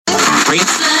No,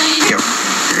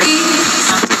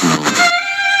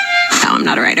 I'm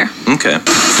not a writer. Okay.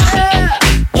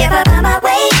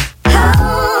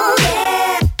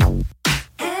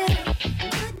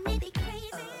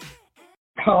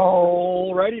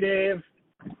 Alrighty, Dave.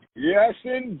 Yes,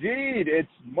 indeed. It's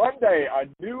Monday, a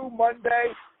new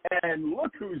Monday, and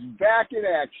look who's back in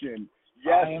action.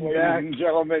 Yes, ladies and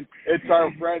gentlemen, it's our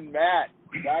friend Matt,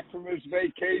 back from his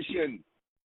vacation.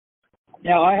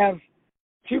 Now, I have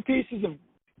two pieces of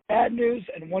bad news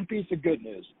and one piece of good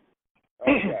news.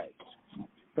 Okay.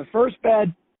 The first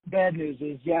bad news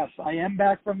is, yes, I am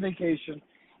back from vacation.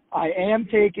 I am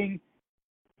taking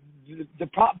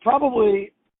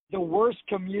probably the worst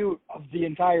commute of the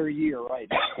entire year right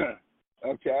now.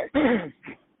 Okay.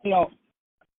 You know,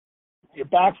 you're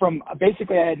back from,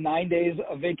 basically I had 9 days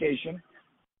of vacation.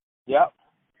 Yep.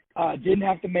 Didn't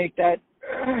have to make that.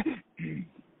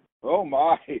 Oh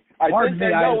my! I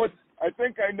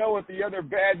think I know what the other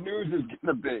bad news is going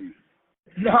to be.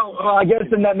 No, I guess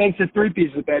then that makes it three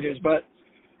pieces of bad news. But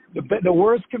the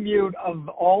worst commute of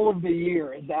all of the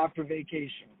year is after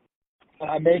vacation,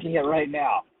 and I'm making it right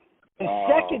now. The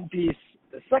second piece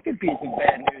of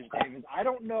bad news, Dave, is I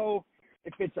don't know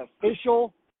if it's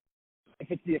official,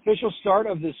 if it's the official start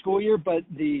of the school year, but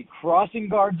the crossing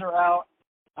guards are out.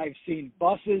 I've seen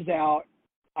buses out.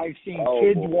 I've seen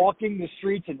kids walking the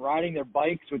streets and riding their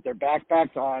bikes with their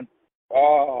backpacks on.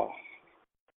 Oh.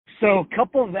 So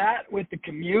couple that with the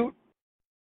commute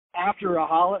after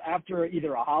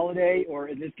either a holiday or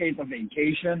in this case a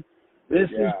vacation. This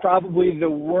is probably the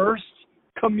worst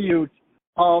commute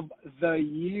of the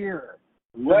year.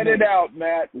 Let it out,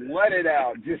 Matt. Let it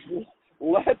out. Just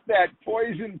let that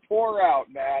poison pour out,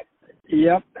 Matt.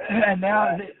 Yep. And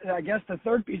now I guess the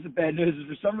third piece of bad news is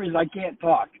for some reason I can't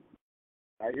talk.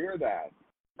 I hear that.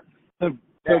 The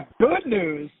good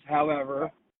news,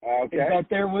 however, is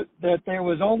that there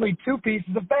was only two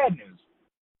pieces of bad news.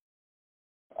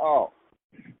 Oh.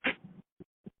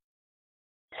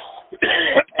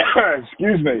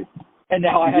 Excuse me. And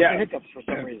now I have the hiccups for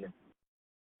some reason.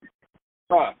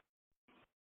 Huh.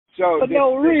 So For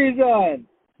no reason.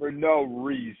 For no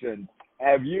reason.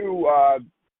 Have you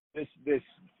this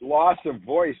loss of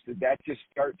voice? Did that just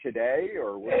start today,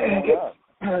 or what's going on?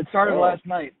 It started last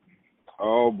night.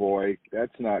 Oh boy,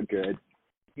 that's not good.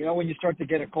 You know when you start to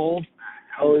get a cold,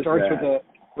 it starts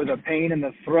with a pain in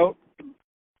the throat.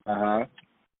 That's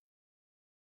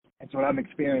what I'm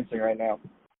experiencing right now.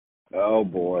 Oh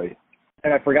boy.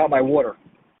 And I forgot my water.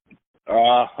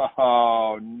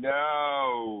 Oh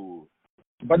no.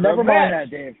 But never mind that,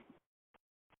 Dave.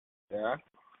 Yeah.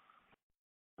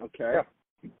 Okay. Yeah.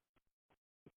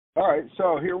 All right,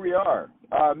 so here we are.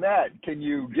 Matt, can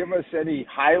you give us any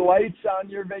highlights on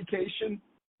your vacation?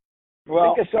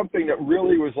 Well, think of something that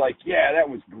really was like, yeah, that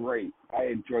was great. I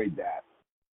enjoyed that.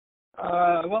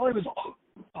 Well, it was.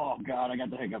 Oh God, I got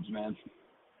the hiccups, man.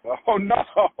 Oh no!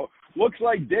 Looks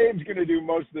like Dave's going to do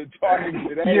most of the talking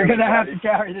today. You're going to have to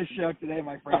carry this show today,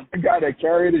 my friend. I got to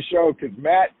carry the show because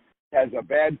Matt has a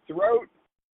bad throat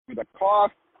with a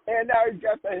cough, and now he's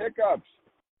got the hiccups.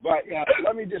 But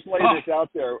let me just lay this out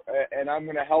there, and I'm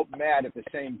going to help Matt at the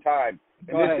same time.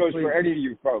 And this goes for any of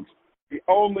you folks. The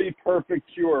only perfect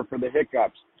cure for the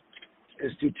hiccups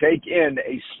is to take in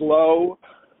a slow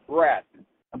breath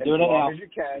as long as you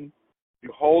can.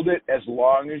 You hold it as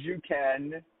long as you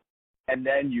can, and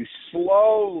then you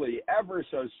slowly, ever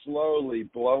so slowly,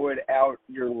 blow it out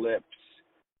your lips.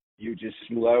 You just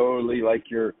slowly, like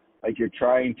you're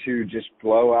trying to just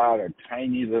blow out a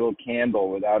tiny little candle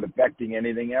without affecting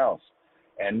anything else.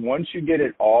 And once you get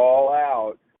it all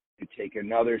out, you take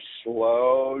another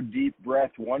slow, deep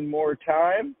breath one more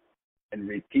time and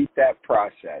repeat that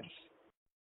process.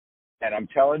 And I'm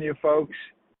telling you, folks,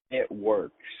 it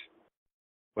works.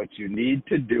 But you need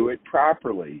to do it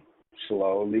properly.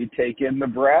 Slowly take in the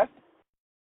breath.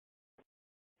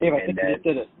 Dave, I think you just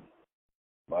did it.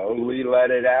 Slowly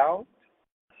let it out.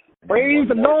 Praise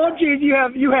the Lord Jesus,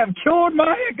 you have cured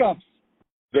my hiccups.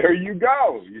 There you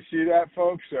go. You see that,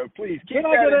 folks? So please keep Can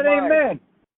I get an amen?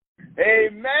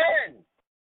 Amen.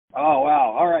 Oh,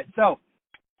 wow. All right. So,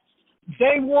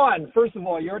 day one, first of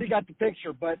all, you already got the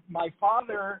picture, but my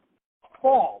father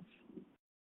falls.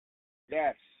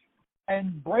 Yes.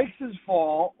 And breaks his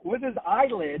fall with his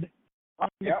eyelid on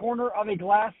the corner of a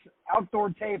glass outdoor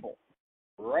table.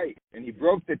 Right. And he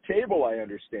broke the table, I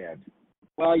understand.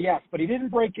 Well, yes, but he didn't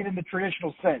break it in the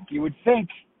traditional sense. You would think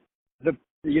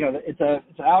it's an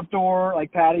outdoor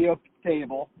like patio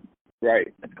table.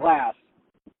 Right. It's glass.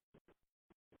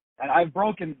 And I've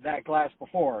broken that glass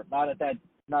before, not at that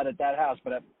house,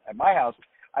 but at my house.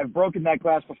 I've broken that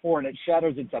glass before, and it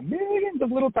shatters into millions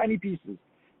of little tiny pieces.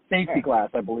 safety glass,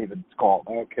 I believe it's called.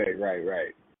 Okay,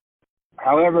 right.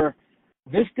 However,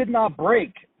 this did not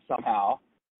break somehow,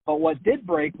 but what did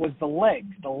break was the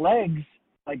legs. The legs,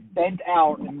 like, bent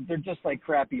out, and they're just like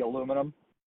crappy aluminum.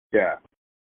 Yeah.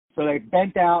 So they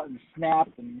bent out and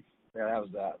snapped, and yeah, that was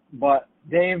that. But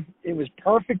Dave, it was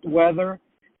perfect weather.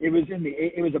 It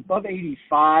was above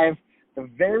 85. The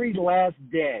very last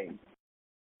day,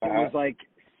 it was like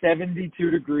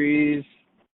 72 degrees,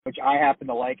 which I happen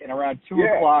to like. And around 2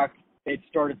 o'clock, it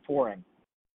started pouring.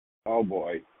 Oh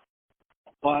boy.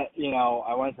 But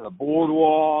I went to the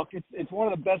boardwalk. It's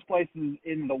one of the best places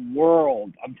in the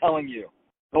world. I'm telling you,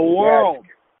 the world.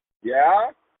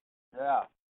 Yeah. Yeah.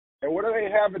 And what do they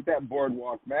have at that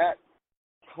boardwalk, Matt?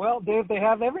 Well, Dave, they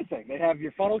have everything. They have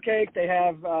your funnel cake. They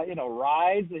have,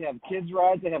 rides. They have kids'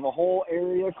 rides. They have a whole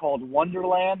area called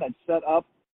Wonderland that's set up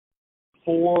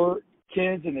for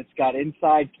kids, and it's got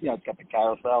inside, it's got the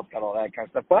carousel. It's got all that kind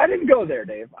of stuff. But I didn't go there,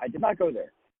 Dave. I did not go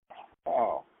there.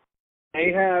 Oh.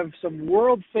 They have some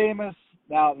world famous,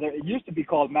 it used to be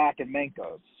called Mac and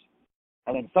Manco's,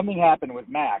 and then something happened with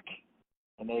Mac,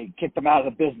 and they kicked them out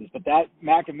of the business. But that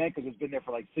Mac and Manco's has been there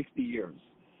for like 60 years.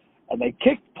 And they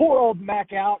kicked poor old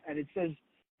Mac out, and it says,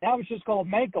 now it's just called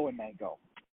Manco and Manco.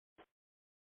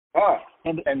 Oh.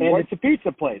 And it's a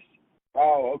pizza place.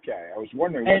 Oh, okay. I was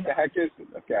wondering, what the heck is it?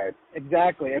 Okay.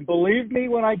 Exactly. And believe me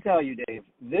when I tell you, Dave,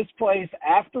 this place,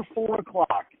 after 4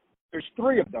 o'clock, there's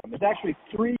 3 of them. There's actually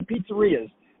 3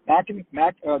 pizzerias,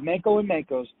 Manco and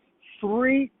Manco's,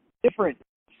 3 different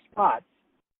spots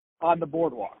on the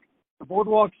boardwalk. The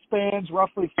boardwalk spans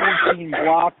roughly 14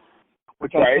 blocks,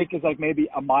 which I think is like maybe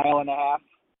a mile and a half.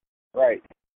 Right.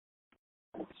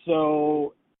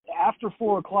 So after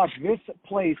 4 o'clock, this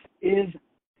place is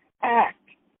packed.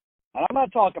 And I'm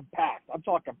not talking packed. I'm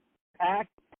talking packed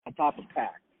on top of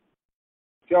packed.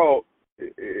 So,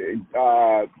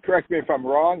 correct me if I'm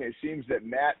wrong, it seems that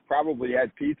Matt probably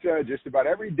had pizza just about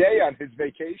every day on his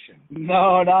vacation.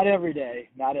 No, not every day.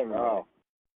 Not every day.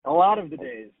 A lot of the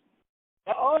days.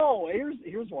 Oh,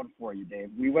 here's one for you, Dave.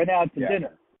 We went out to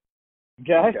dinner.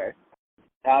 Okay?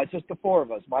 Now, it's just the 4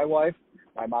 of us, my wife,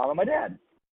 my mom, and my dad.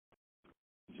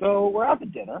 So we're out to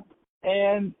dinner,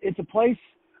 and it's a place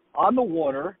on the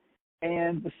water,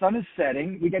 and the sun is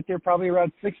setting. We get there probably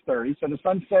around 6:30, so the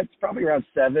sun sets probably around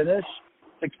 7-ish,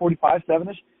 6:45,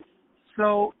 7-ish.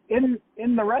 So in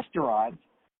the restaurant,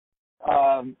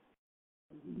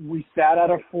 we sat at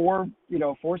a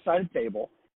 4-sided table,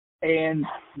 and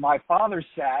my father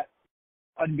sat,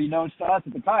 unbeknownst to us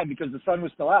at the time because the sun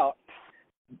was still out,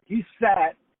 he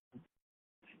sat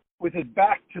with his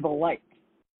back to the light.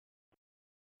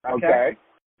 Okay.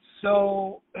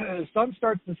 So the sun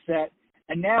starts to set,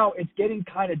 and now it's getting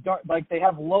kind of dark. Like, they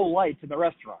have low lights in the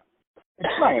restaurant.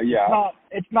 It's nice.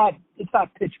 It's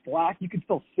not pitch black. You can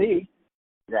still see.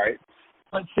 Right.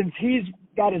 But since he's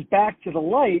got his back to the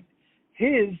light,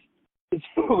 his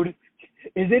food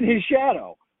is in his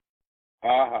shadow.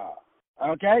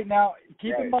 Okay. Now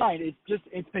keep in mind,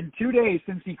 it's been 2 days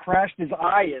since he crashed his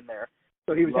eye in there,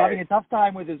 so he was having a tough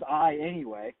time with his eye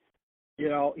anyway.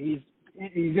 He's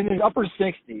in his upper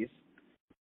 60s.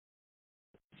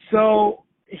 So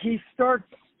he starts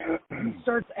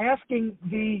asking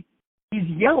he's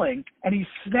yelling and he's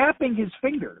snapping his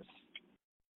fingers.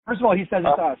 First of all, he says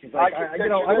it to us. He's like,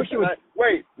 I wish it was.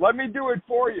 Wait, let me do it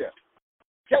for you.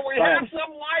 Can we have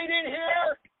some light in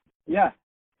here? Yeah,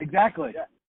 exactly. Yeah,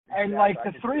 and like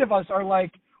the 3 of us are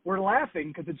like, we're laughing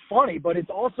because it's funny, but it's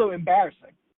also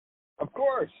embarrassing. Of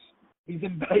course. He's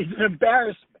an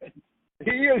embarrassment.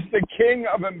 He is the king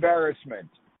of embarrassment.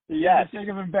 Yes. The king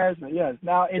of embarrassment, yes.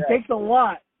 Now, it takes a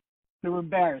lot to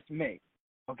embarrass me,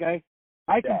 okay?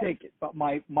 I can take it, but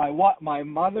my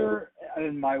mother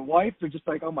and my wife are just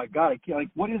like, oh my God, I can't, like,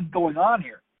 what is going on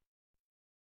here?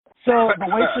 So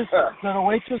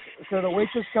the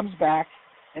waitress comes back,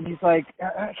 and he's like,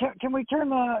 can we turn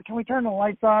the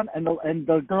lights on? And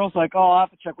the girl's like, oh, I'll have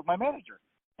to check with my manager.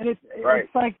 And it's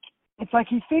like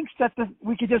he thinks that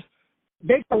we could just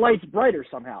make the lights brighter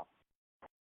somehow.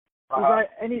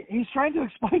 And he's trying to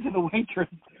explain to the waitress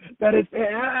that it's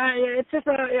just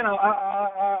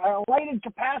a lighted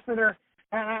capacitor.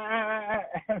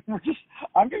 And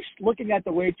I'm just looking at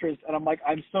the waitress, and I'm like,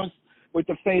 with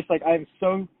the face like, I'm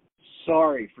so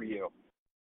sorry for you,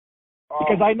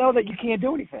 because I know that you can't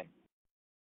do anything.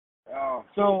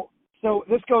 So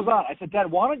this goes on. I said, Dad,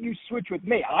 why don't you switch with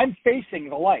me? I'm facing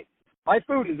the light. My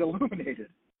food is illuminated.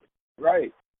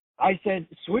 Right. I said,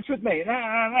 switch with me.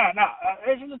 No.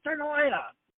 Just turn the light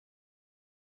on.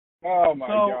 Oh, my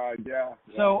God, yeah.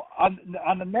 So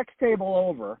on the next table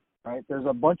over, right, there's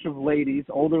a bunch of ladies,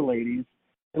 older ladies,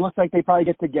 It looks like they probably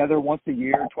get together once a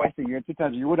year, twice a year, 2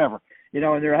 times a year, whatever.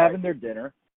 And they're having their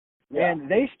dinner. Yeah. And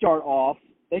they start off,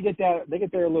 they get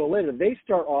there a little later. They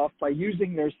start off by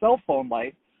using their cell phone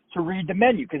light to read the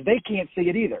menu because they can't see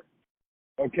it either.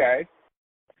 Okay.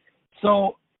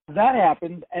 So that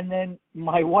happened, and then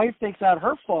my wife takes out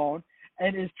her phone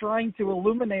and is trying to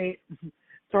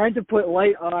put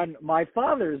light on my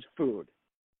father's food.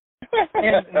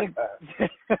 And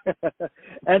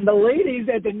and the ladies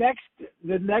at the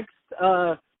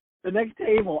next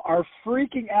table are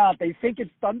freaking out. They think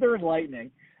it's thunder and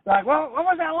lightning. They're like, well, what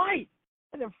was that light?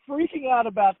 And they're freaking out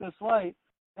about this light.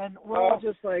 And we're all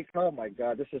just like, oh my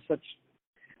God, this is such.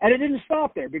 And it didn't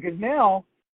stop there because now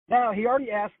he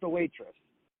already asked the waitress.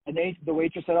 And the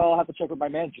waitress said, oh, I'll have to check with my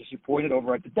manager. She pointed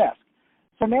over at the desk.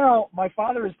 So now my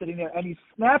father is sitting there and he's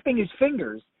snapping his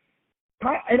fingers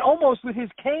and almost with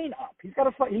his cane up. He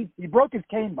broke his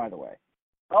cane, by the way.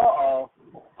 Uh-oh.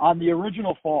 On the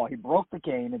original fall, he broke the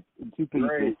cane in 2 pieces.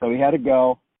 Great. So he had to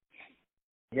go.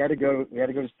 He had to go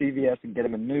to CVS and get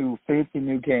him a fancy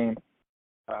new cane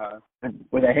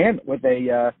with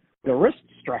a wrist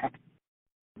strap.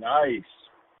 Nice.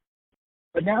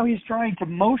 But now he's trying to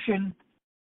motion.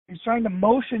 He's trying to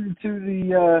motion to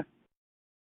the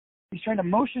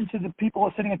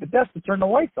people sitting at the desk to turn the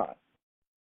lights on.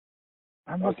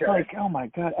 I'm just like, oh my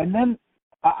God! And then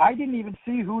I didn't even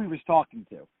see who he was talking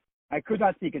to. I could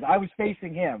not see because I was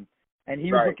facing him and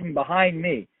he was looking behind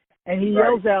me. And he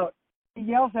yells out,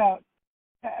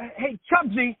 "Hey,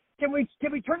 Chubsy, can we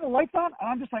turn the lights on?" And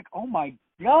I'm just like, oh my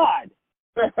God!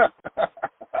 I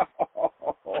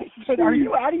said, are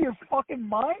you out of your fucking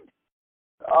mind?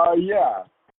 Yeah.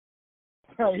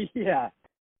 Yeah.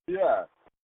 Yeah.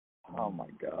 Oh my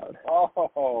God.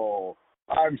 Oh,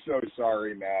 I'm so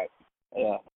sorry, Matt.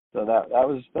 Yeah. So that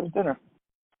was dinner.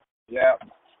 Yeah.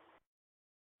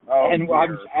 Oh, and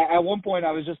at one point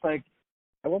I was just like,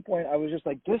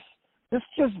 this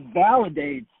just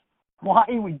validates why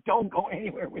we don't go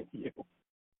anywhere with you.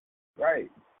 Right.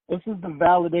 This is the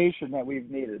validation that we've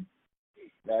needed.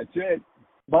 That's it.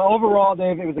 But overall,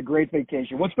 Dave, it was a great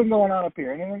vacation. What's been going on up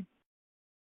here? Anything?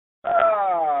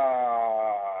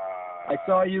 I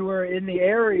saw you were in the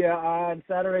area on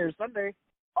Saturday or Sunday.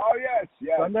 Oh, yes.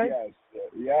 Sunday? Yes.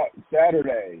 Yeah,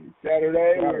 Saturday.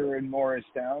 We were in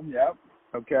Morristown, yep.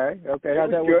 Okay. How'd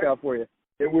that work out for you?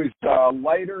 It was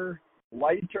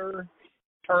lighter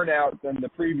turnout than the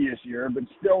previous year, but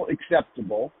still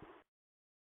acceptable.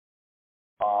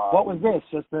 What was this?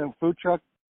 Just a food truck?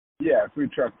 Yeah,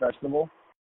 food truck festival.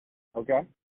 Okay.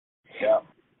 Yeah.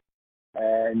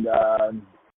 And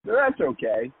that's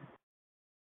okay.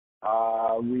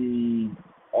 We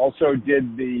also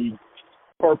did the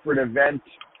corporate event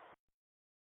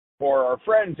for our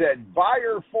friends at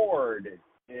Buyer Ford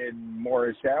in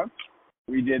Morristown.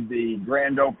 We did the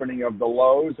grand opening of the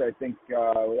Lowe's. I think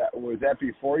was that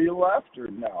before you left or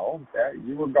no?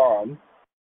 You were gone.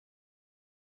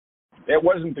 It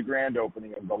wasn't the grand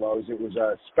opening of the Lowe's. It was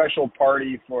a special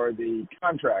party for the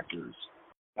contractors.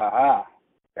 Aha.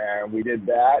 And we did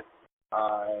that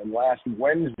last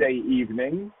Wednesday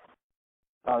evening.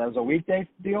 That was a weekday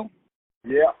deal?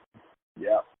 Yeah.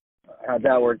 How'd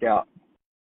that work out?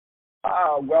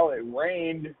 Well, it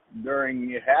rained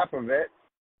during half of it,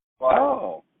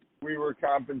 but we were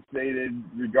compensated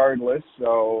regardless,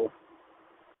 so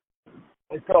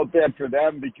I felt bad for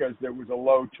them because there was a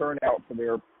low turnout for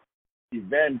their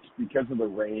event because of the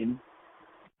rain.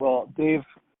 Well, Dave,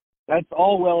 that's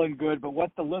all well and good, but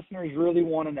what the listeners really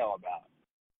want to know about,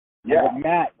 what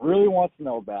Matt really wants to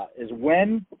know about, is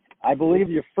when, I believe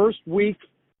your first week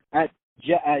at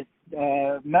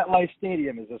MetLife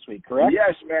Stadium is this week, correct?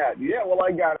 Yes, Matt. Yeah, well,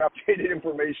 I got updated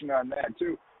information on that,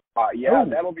 too.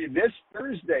 That'll be this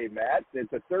Thursday, Matt.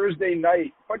 It's a Thursday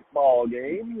night football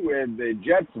game with the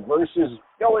Jets versus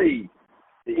Philly,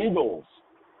 the Eagles.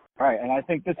 All right, and I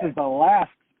think this is the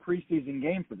last preseason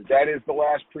game for the Jets. That is the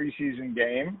last preseason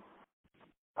game.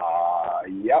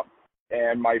 Yep.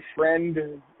 And my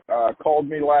friend called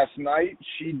me last night.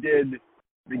 She did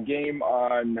the game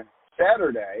on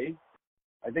Saturday.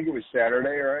 I think it was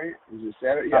Saturday, right? Was it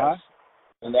Saturday? Yes.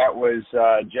 And that was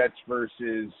Jets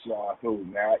versus who,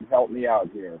 Matt? Help me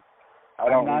out here.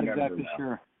 I'm not exactly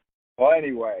sure. Well,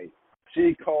 anyway,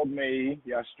 she called me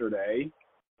yesterday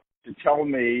to tell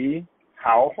me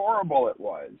how horrible it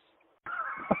was.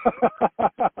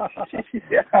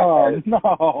 Yes. Oh, no.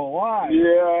 Why?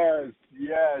 Yes.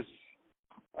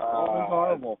 It was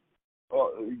horrible.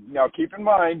 Well, now, keep in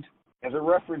mind, as a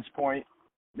reference point,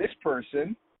 this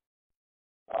person,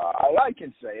 I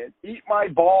can say it, Eat My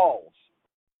Balls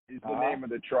is the name of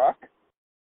the truck.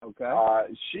 Okay.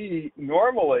 She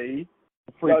normally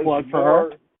Free plug for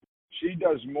her. She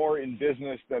does more in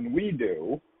business than we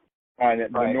do on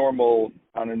Right. a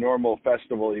normal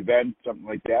festival event, something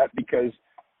like that, because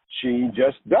she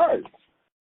just does.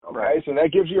 Okay, Right. so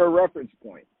that gives you a reference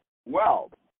point.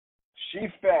 Well, she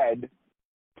fed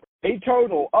a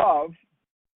total of,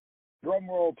 drum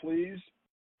roll please,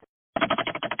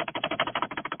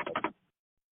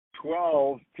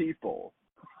 12 people.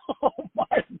 Oh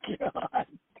my God.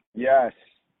 Yes.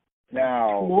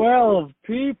 Now 12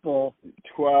 people.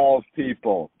 12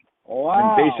 people.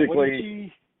 Wow. And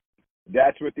basically,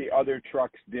 that's what the other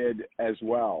trucks did as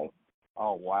well.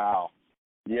 Oh wow.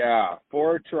 Yeah,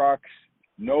 4 trucks,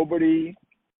 nobody,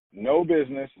 no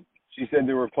business. She said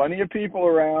there were plenty of people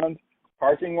around.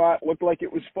 Parking lot looked like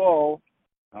it was full,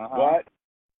 but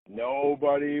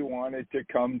nobody wanted to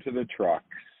come to the trucks.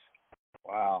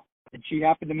 Wow. Did she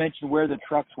happen to mention where the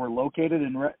trucks were located?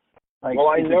 Well,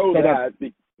 I know that.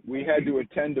 We had to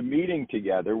attend a meeting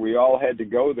together. We all had to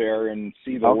go there and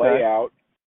see the layout.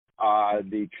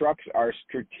 The trucks are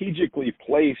strategically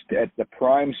placed at the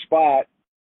prime spot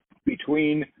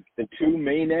between the 2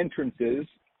 main entrances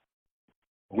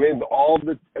with all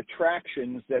the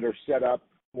attractions that are set up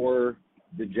for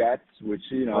the Jets, which,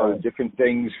 different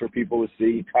things for people to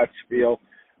see, touch, feel,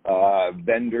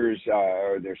 vendors,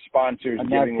 their sponsors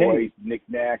giving away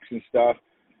knickknacks and stuff.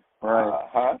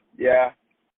 Right. Yeah.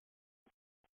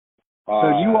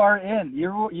 So you are in.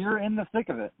 You're in the thick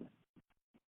of it.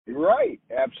 Right.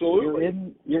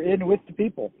 Absolutely. You're in with the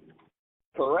people.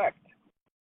 Correct.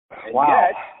 And wow.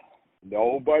 Yet,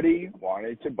 nobody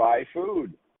wanted to buy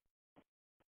food.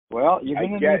 Well, you're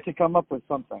going to need to come up with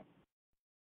something.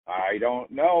 I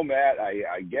don't know, Matt.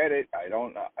 I get it. I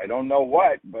don't know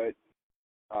what, but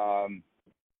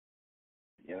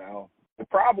the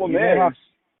problem is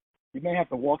you may have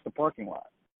to walk the parking lot.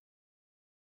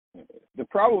 The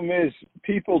problem is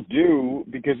people do,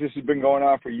 because this has been going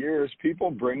on for years, people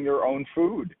bring their own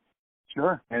food.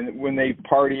 Sure. And when they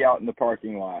party out in the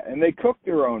parking lot, and they cook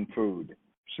their own food.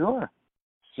 Sure.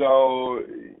 So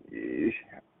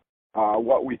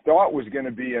what we thought was going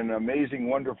to be an amazing,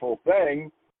 wonderful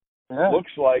thing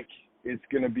looks like it's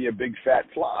going to be a big fat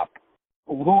flop.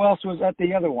 Who else was at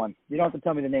the other one? You don't have to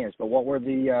tell me the names, but what was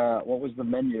the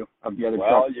menu of the other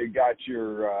trucks? Well, you got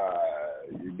your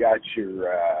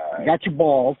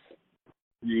balls.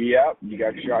 Yep, you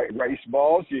got rice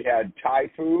balls. You had Thai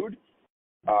food,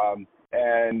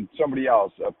 and somebody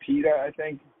else, a pita, I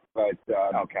think. But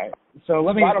okay. So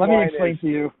let me explain to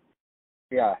you.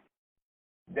 Yeah.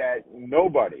 That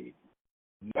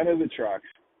none of the trucks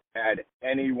had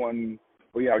anyone,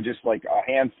 just like a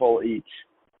handful each.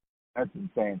 That's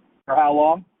insane. For how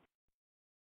long?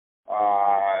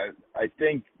 I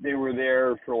think they were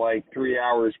there for like 3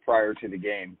 hours prior to the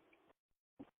game.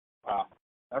 Wow.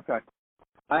 Okay.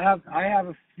 I have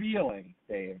a feeling,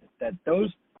 Dave, that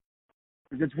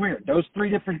it's weird. Those 3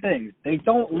 different things, they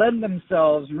don't lend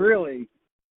themselves really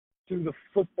to the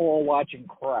football watching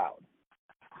crowd.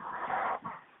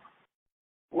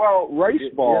 Well,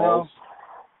 rice balls.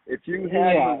 If you have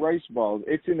the rice balls,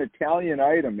 it's an Italian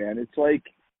item, man. It's like,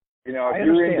 if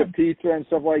you're into pizza and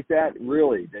stuff like that,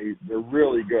 really, they're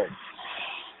really good.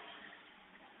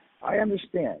 I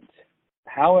understand.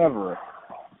 However,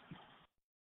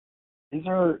 these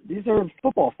are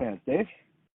football fans, Dave.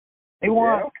 They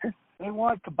want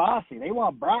kibasi, they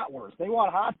want bratwurst, they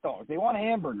want hot dogs, they want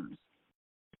hamburgers.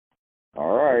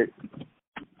 All right.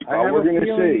 We're going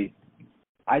to see.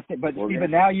 I think, but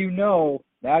now you know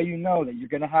that you're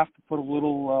going to have to put a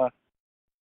little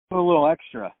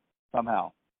extra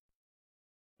somehow.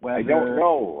 I don't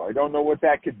know. I don't know what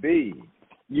that could be.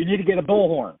 You need to get a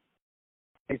bullhorn,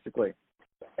 basically.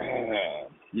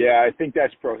 Yeah, I think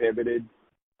that's prohibited.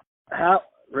 How?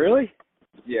 Really?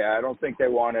 Yeah, I don't think they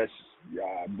want us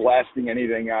blasting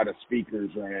anything out of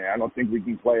speakers or anything. I don't think we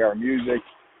can play our music.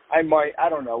 I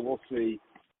don't know. We'll see.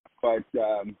 But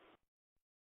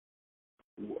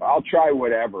I'll try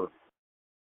whatever.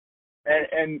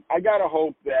 And I got to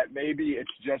hope that maybe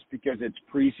it's just because it's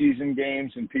preseason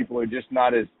games and people are just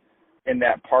not as in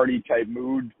that party type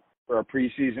mood for a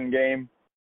preseason game.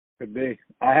 Could be.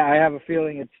 I have a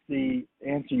feeling it's the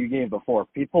answer you gave before.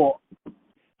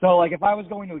 So like if I was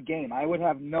going to a game, I would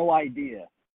have no idea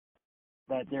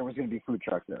that there was going to be food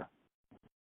trucks there.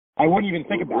 I wouldn't even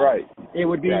think about it. It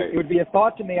would be a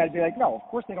thought to me. I'd be like, no, of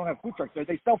course they don't have food trucks there.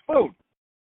 They sell food.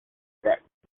 Right.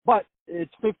 But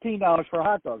it's $15 for a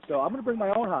hot dog. So I'm going to bring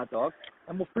my own hot dog,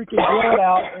 and we'll freaking grill it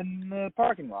out in the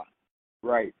parking lot.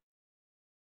 Right.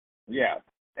 Yeah.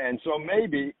 And so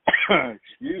maybe,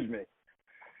 excuse me,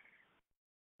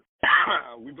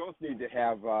 we both need to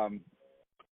have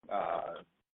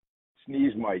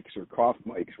sneeze mics or cough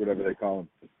mics, whatever they call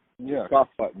them. Yeah. Cough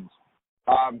buttons.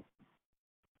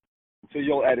 So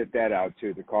you'll edit that out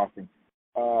too, the coughing.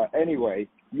 Anyway,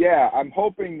 yeah, I'm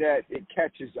hoping that it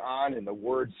catches on and the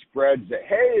word spreads that,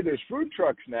 hey, there's food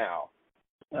trucks now.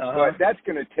 But that's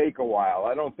going to take a while.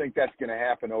 I don't think that's going to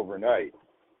happen overnight.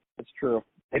 That's true.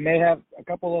 They may have a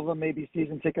couple of them, maybe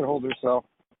season ticket holders. So,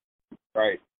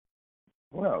 right.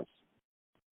 Who knows?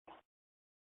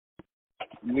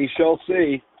 We shall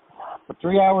see. For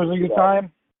 3 hours of your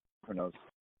time. Who knows?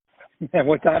 And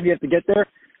what time do you have to get there?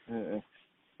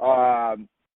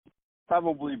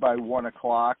 Probably by 1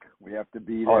 o'clock. We have to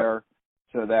be there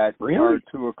so that really? Or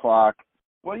 2 o'clock.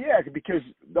 Well, yeah, because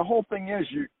the whole thing is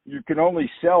you can only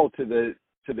sell to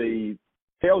the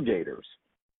tailgaters.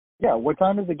 Yeah. What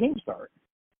time does the game start?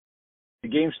 The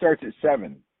game starts at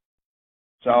 7.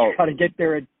 So you gotta get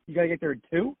there at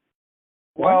 2.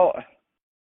 Well,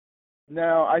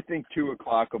 no, I think 2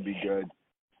 o'clock will be good.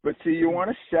 But see, you want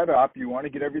to set up, you want to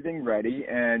get everything ready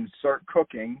and start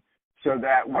cooking so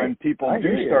that when people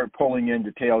do start pulling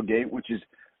into tailgate, which is,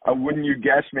 wouldn't you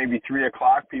guess, maybe 3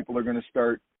 o'clock, people are going to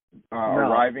start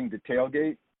arriving to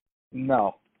tailgate?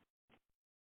 No.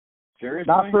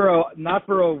 Seriously? Not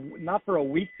for a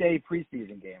weekday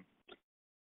preseason game.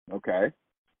 Okay.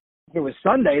 If it was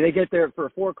Sunday, they get there for a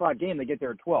 4 o'clock game. They get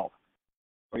there at 12,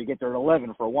 or you get there at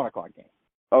 11 for a 1 o'clock game.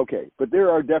 Okay, but there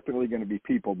are definitely going to be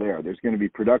people there. There's going to be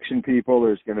production people.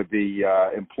 There's going to be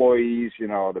employees,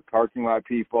 the parking lot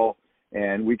people,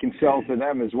 and we can sell to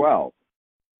them as well.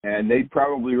 And they'd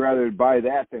probably rather buy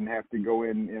that than have to go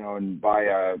in, and buy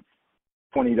a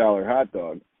 $20 hot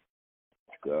dog.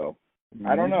 So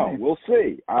I don't know. We'll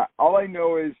see. All I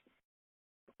know is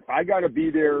I got to be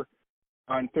there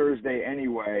on Thursday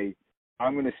anyway.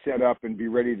 I'm going to set up and be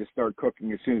ready to start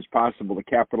cooking as soon as possible to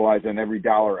capitalize on every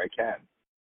dollar I can.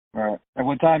 All right. And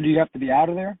what time do you have to be out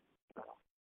of there?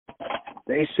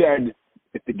 They said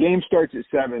if the game starts at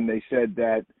 7, they said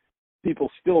that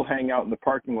people still hang out in the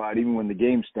parking lot even when the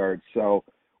game starts. So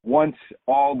once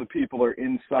all the people are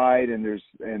inside and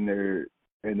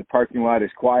the parking lot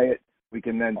is quiet, we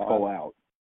can then pull out.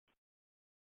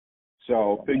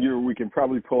 So figure we can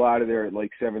probably pull out of there at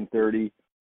like 7:30.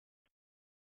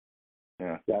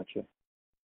 Yeah. Gotcha.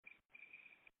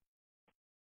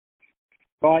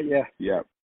 Got ya. Yeah.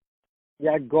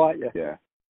 Yeah, got ya. Yeah.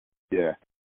 Yeah.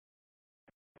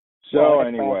 So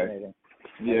anyway. Fascinating.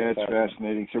 Yeah, it's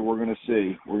fascinating. So we're going to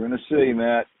see. We're going to see,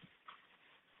 Matt.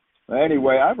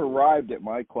 Anyway, I've arrived at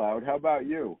my cloud. How about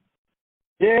you?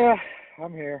 Yeah,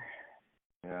 I'm here.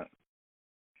 Yeah.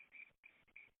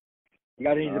 You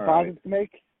got any deposits to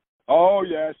make? Oh,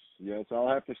 yes. Yes, I'll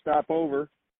have to stop over.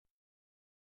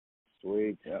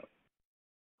 Sweet. Yeah.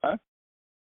 Huh?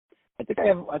 I think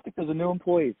there's a new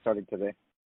employee starting today.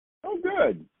 Oh,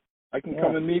 good. I can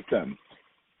come and meet them.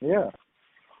 Yeah.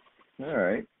 All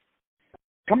right.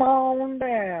 Come on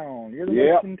down. You're the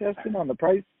next contestant on The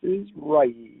Price is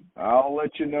Right. I'll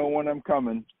let you know when I'm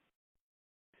coming.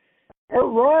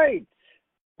 All right.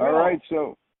 All right.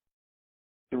 So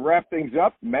to wrap things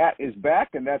up, Matt is back,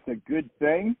 and that's a good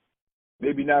thing.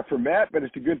 Maybe not for Matt, but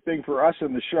it's a good thing for us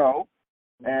in the show.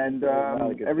 And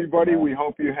everybody, we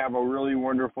hope you have a really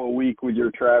wonderful week with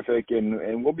your traffic,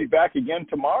 and we'll be back again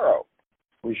tomorrow.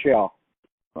 We shall.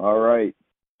 All right.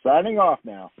 Signing off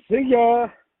now. See ya.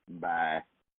 Bye.